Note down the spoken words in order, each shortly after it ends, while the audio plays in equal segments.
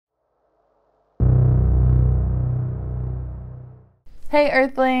Hey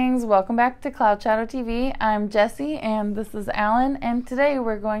Earthlings, welcome back to Cloud Shadow TV. I'm Jessie and this is Alan, and today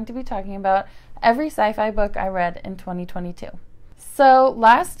we're going to be talking about every sci-fi book I read in 2022. So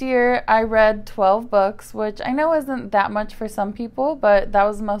last year I read 12 books, which I know isn't that much for some people, but that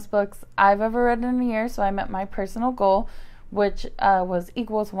was the most books I've ever read in a year, so I met my personal goal, which was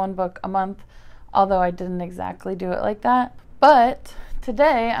equal to one book a month, although I didn't exactly do it like that. But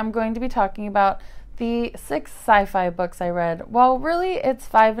today I'm going to be talking about the 6 sci-fi books I read. Well, really it's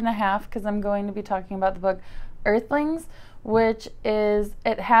 5.5 because I'm going to be talking about the book Earthlings, which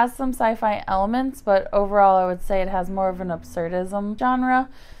it has some sci-fi elements, but overall I would say it has more of an absurdism genre,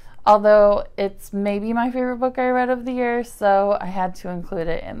 although it's maybe my favorite book I read of the year, so I had to include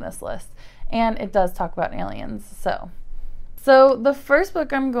it in this list. And it does talk about aliens, So the first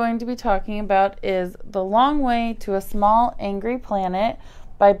book I'm going to be talking about is The Long Way to a Small Angry Planet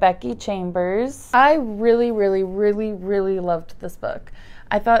by Becky Chambers. I really loved this book.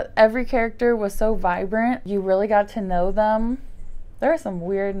 I thought every character was so vibrant. You really got to know them. There are some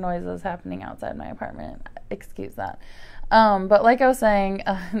weird noises happening outside my apartment. Excuse that. But like I was saying,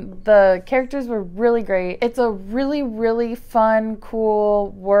 the characters were really great. It's a really fun,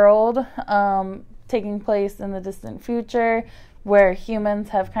 cool world taking place in the distant future where humans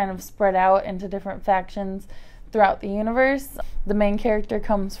have kind of spread out into different factions throughout the universe. The main character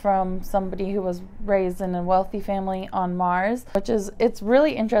comes from somebody who was raised in a wealthy family on Mars, it's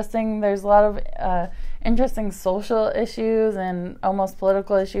really interesting. There's a lot of interesting social issues and almost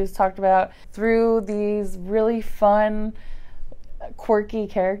political issues talked about through these really fun, quirky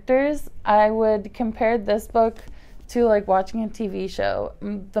characters. I would compare this book to like watching a TV show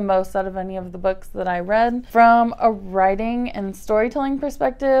the most out of any of the books that I read. From a writing and storytelling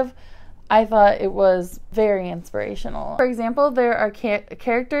perspective, I thought it was very inspirational. For example, there are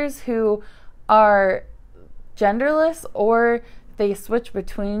characters who are genderless or they switch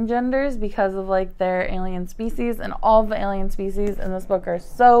between genders because of like their alien species, and all of the alien species in this book are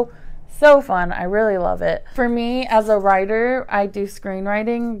so fun. I really love it. For me, as a writer, I do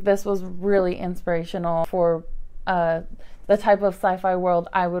screenwriting. This was really inspirational for the type of sci-fi world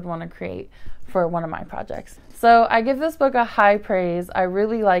I would want to create for one of my projects. So I give this book a high praise. I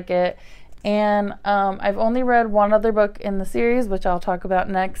really like it. And I've only read one other book in the series, which I'll talk about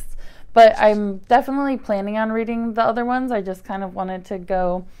next, but I'm definitely planning on reading the other ones. I just kind of wanted to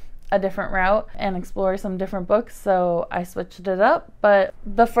go a different route and explore some different books, so I switched it up. But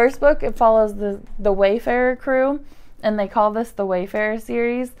the first book, it follows the Wayfarer crew, and they call this the Wayfarer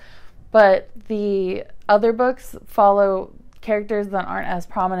series, but the other books follow characters that aren't as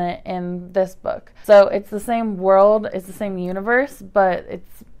prominent in this book. So it's the same world, it's the same universe, but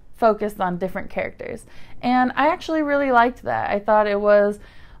it's focused on different characters. And I actually really liked that. I thought it was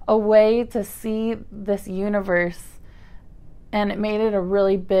a way to see this universe, and it made it a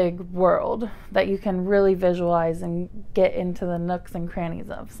really big world that you can really visualize and get into the nooks and crannies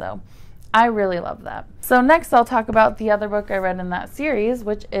of. So I really love that. So next I'll talk about the other book I read in that series,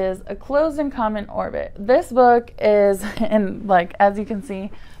 which is A Closed and Common Orbit. This book is, and like as you can see,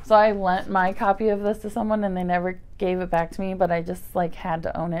 so I lent my copy of this to someone and they never gave it back to me, but I just like had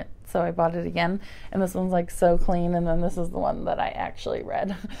to own it, so I bought it again. And this one's like so clean, and then this is the one that I actually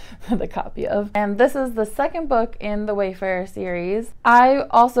read the copy of. And this is the second book in the Wayfarer series. I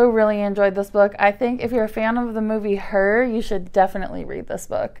also really enjoyed this book. I think if you're a fan of the movie Her, you should definitely read this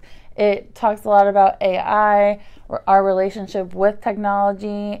book. It talks a lot about AI, or our relationship with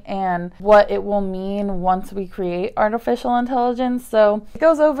technology, and what it will mean once we create artificial intelligence. So it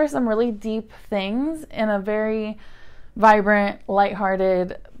goes over some really deep things in a very vibrant,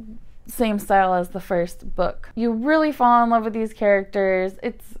 lighthearted, same style as the first book. You really fall in love with these characters.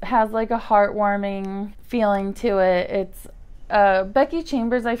 It has like a heartwarming feeling to it. It's Becky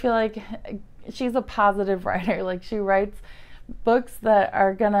Chambers, I feel like she's a positive writer. Like she writes books that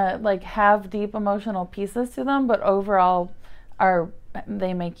are gonna like have deep emotional pieces to them, but overall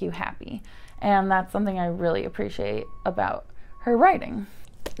they make you happy, and that's something I really appreciate about her writing.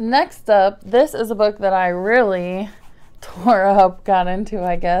 Next up, this is a book that I really got into,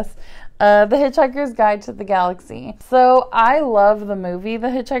 I guess. The Hitchhiker's Guide to the Galaxy. So I love the movie The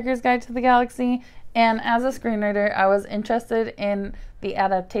Hitchhiker's Guide to the Galaxy, and as a screenwriter I was interested in the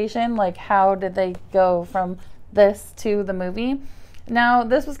adaptation, like how did they go from this to the movie. Now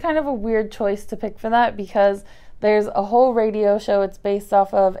this was kind of a weird choice to pick for that because there's a whole radio show it's based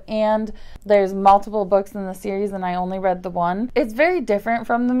off of, and there's multiple books in the series, and I only read the one. It's very different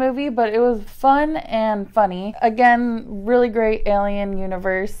from the movie, but it was fun and funny. Again, really great alien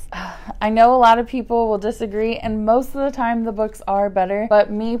universe. I know a lot of people will disagree, and most of the time the books are better,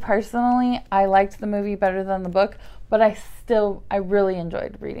 but me personally, I liked the movie better than the book, but I really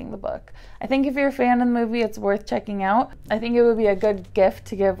enjoyed reading the book. I think if you're a fan of the movie, it's worth checking out. I think it would be a good gift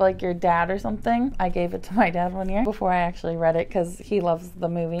to give like your dad or something. I gave it to my dad one year before I actually read it because he loves the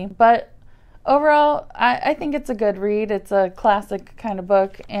movie. But overall, I think it's a good read. It's a classic kind of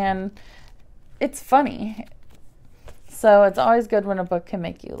book, and it's funny. So it's always good when a book can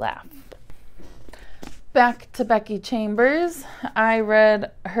make you laugh. Back to Becky Chambers. I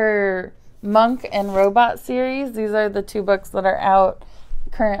read her Monk and Robot series. These are the 2 books that are out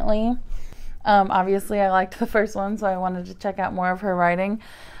currently. Obviously, I liked the first one, so I wanted to check out more of her writing.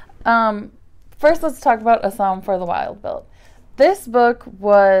 First, let's talk about A Psalm for the Wild Built. This book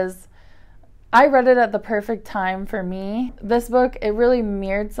I read it at the perfect time for me. This book, it really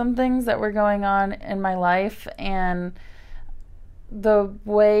mirrored some things that were going on in my life, and the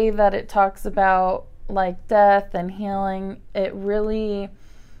way that it talks about like death and healing, it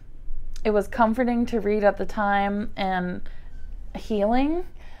was comforting to read at the time and healing.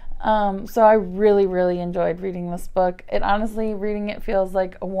 So I really, really enjoyed reading this book. It honestly, reading it feels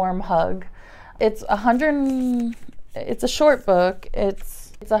like a warm hug. It's a short book.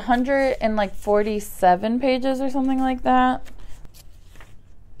 It's 147 pages or something like that.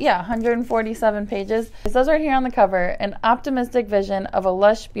 Yeah, 147 pages. It says right here on the cover, an optimistic vision of a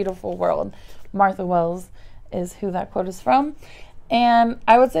lush, beautiful world. Martha Wells is who that quote is from. And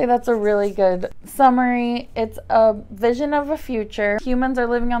I would say that's a really good summary. It's a vision of a future. Humans are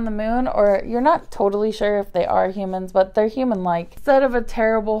living on the moon, or you're not totally sure if they are humans, but they're human-like. Instead of a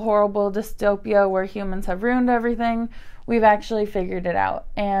terrible, horrible dystopia where humans have ruined everything, we've actually figured it out.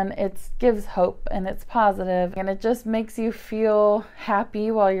 And it gives hope, and it's positive, and it just makes you feel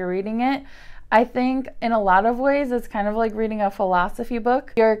happy while you're reading it. I think in a lot of ways, it's kind of like reading a philosophy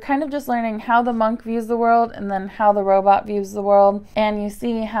book. You're kind of just learning how the monk views the world and then how the robot views the world. And you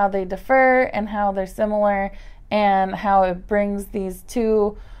see how they differ and how they're similar and how it brings these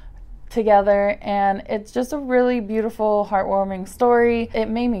 2 together. And it's just a really beautiful, heartwarming story. It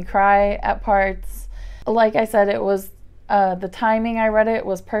made me cry at parts. Like I said, it was the timing I read it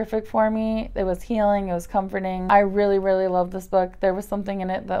was perfect for me. It was healing. It was comforting. I really, really loved this book. There was something in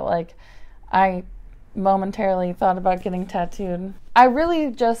it that I momentarily thought about getting tattooed. I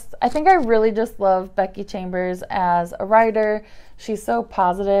think I really just love Becky Chambers as a writer. She's so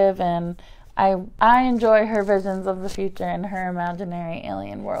positive, and I enjoy her visions of the future and her imaginary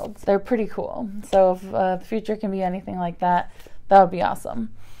alien worlds. They're pretty cool. So if the future can be anything like that, that would be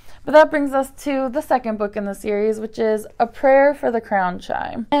awesome. But that brings us to the second book in the series, which is A Prayer for the Crown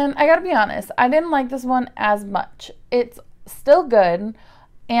Chime. And I gotta be honest, I didn't like this one as much. It's still good,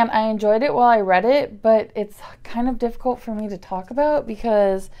 and I enjoyed it while I read it, but it's kind of difficult for me to talk about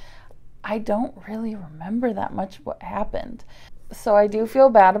because I don't really remember that much what happened. So I do feel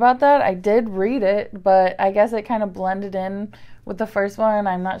bad about that. I did read it, but I guess it kind of blended in with the first one.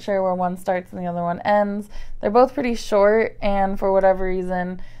 I'm not sure where one starts and the other one ends. They're both pretty short, and for whatever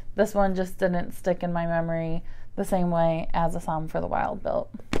reason, this one just didn't stick in my memory the same way as A Psalm for the Wild Built.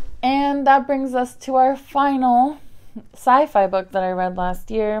 And that brings us to our final sci-fi book that I read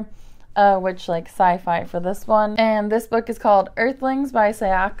last year, which sci-fi for this one. And this book is called Earthlings by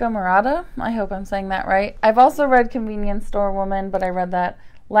Sayaka Murata. I hope I'm saying that right. I've also read Convenience Store Woman, but I read that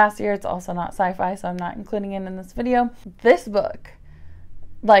last year. It's also not sci-fi, so I'm not including it in this video. This book,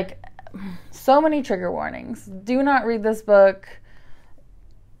 so many trigger warnings. Do not read this book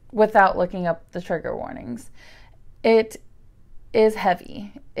without looking up the trigger warnings. It is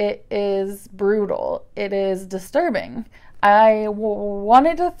heavy. It is brutal. It is disturbing. I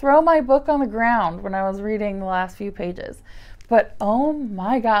wanted to throw my book on the ground when I was reading the last few pages. But oh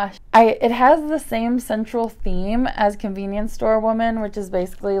my gosh. It has the same central theme as Convenience Store Woman, which is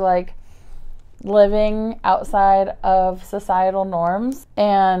basically living outside of societal norms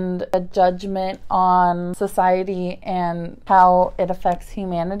and a judgment on society and how it affects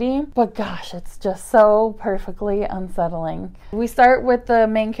humanity. But gosh, it's just so perfectly unsettling. We start with the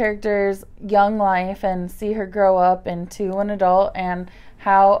main character's young life and see her grow up into an adult and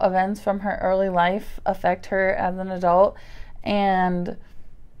how events from her early life affect her as an adult. And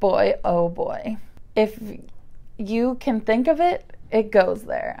boy, oh boy, if you can think of it, it goes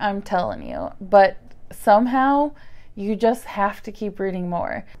there, I'm telling you. But somehow you just have to keep reading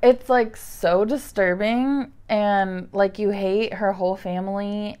more. It's so disturbing, and you hate her whole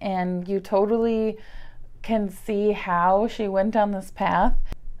family, and you totally can see how she went down this path.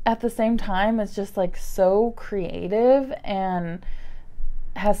 At the same time, it's just so creative and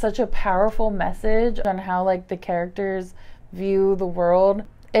has such a powerful message on how the characters view the world.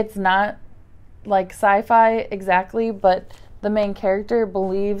 It's not sci-fi exactly, but the main character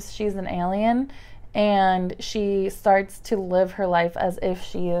believes she's an alien, and she starts to live her life as if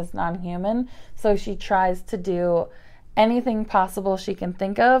she is non-human. So she tries to do anything possible she can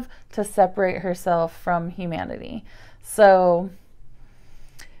think of to separate herself from humanity. So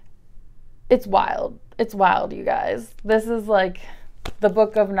it's wild. It's wild, you guys. This is like the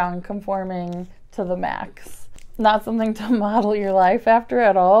book of non-conforming to the max. Not something to model your life after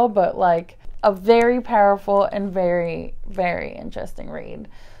at all, but like a very powerful and very, very interesting read.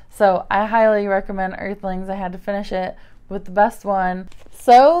 So I highly recommend Earthlings. I had to finish it with the best one.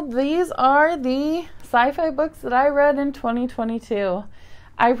 So these are the sci-fi books that I read in 2022.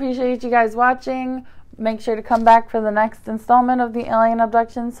 I appreciate you guys watching. Make sure to come back for the next installment of the Alien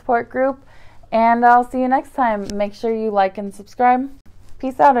Abduction Support Group. And I'll see you next time. Make sure you like and subscribe.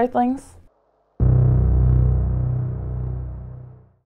 Peace out, Earthlings.